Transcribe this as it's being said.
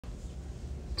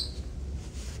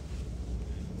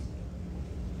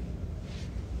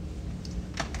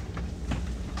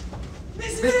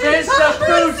It's the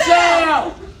fruit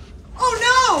sale! Oh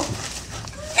no!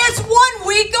 It's 1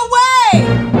 week away!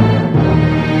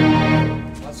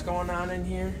 What's going on in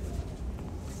here?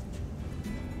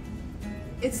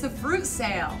 It's the fruit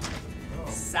sale.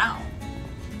 Sell.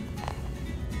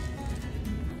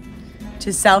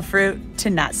 To sell fruit, to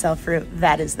not sell fruit,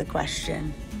 that is the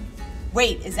question.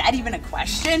 Wait, is that even a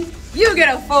question? You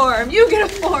get a form, you get a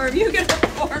form, you get a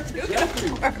form, you get a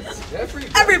form.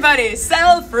 Everybody,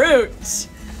 sell fruit.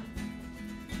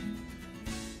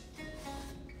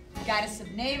 Got us some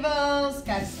navels,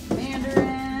 got us some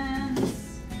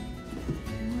mandarins,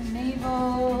 more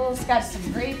navels, got us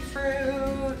some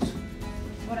grapefruit.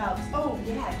 What else? Oh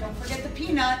yeah, don't forget the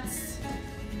peanuts.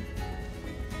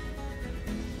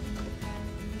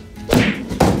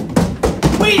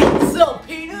 We don't sell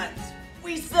peanuts!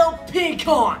 We sell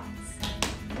pecans!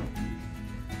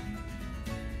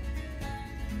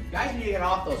 You guys need to get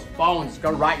off those phones.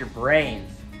 Go rot your brains.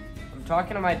 I'm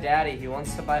talking to my daddy. He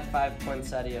wants to buy 5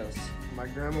 poinsettias. My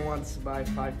grandma wants to buy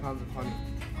 5 pounds of honey.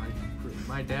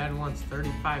 My dad wants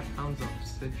 35 pounds of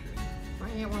citrus. My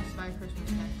aunt wants to buy a Christmas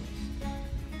cactus.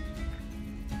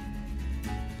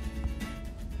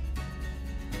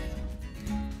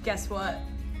 Guess what?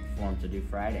 Form to do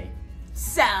Friday.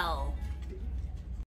 Sell.